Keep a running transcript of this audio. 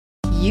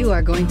You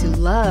are going to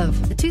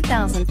love the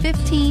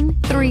 2015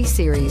 3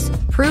 Series.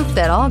 Proof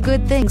that all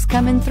good things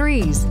come in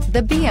threes.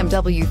 The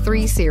BMW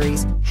 3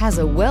 Series has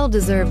a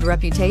well-deserved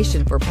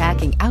reputation for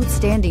packing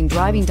outstanding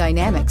driving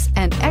dynamics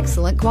and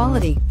excellent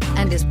quality,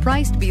 and is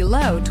priced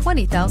below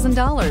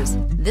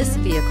 $20,000. This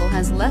vehicle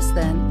has less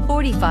than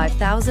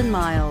 45,000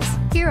 miles.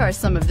 Here are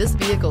some of this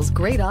vehicle's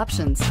great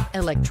options: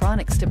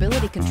 electronic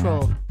stability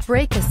control,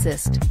 brake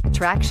assist,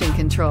 traction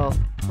control,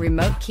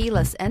 remote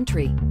keyless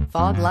entry,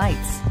 fog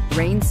lights,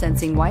 rain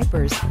sensing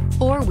wipers,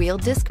 4-wheel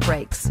disc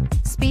brakes,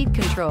 speed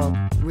control,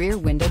 rear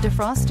window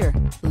defroster,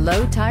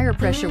 low tire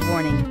pressure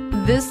warning.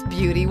 This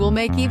beauty will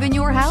make even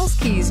your house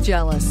keys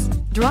jealous.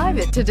 Drive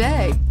it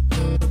today.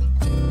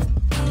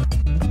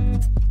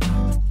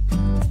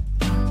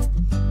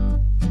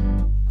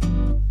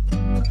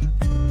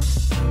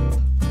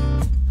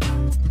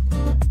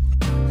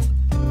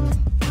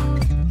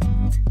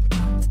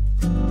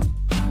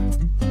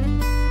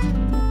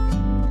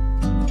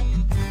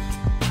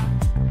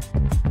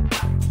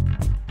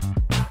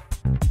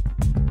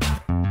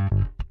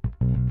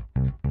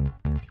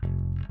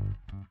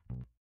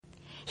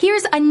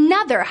 Here's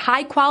another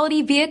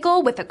high-quality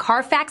vehicle with a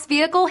Carfax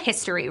Vehicle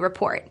History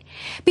Report.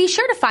 Be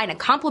sure to find a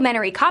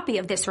complimentary copy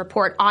of this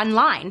report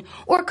online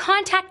or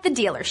contact the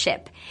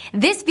dealership.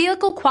 This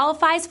vehicle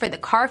qualifies for the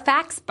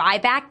Carfax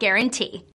Buyback Guarantee.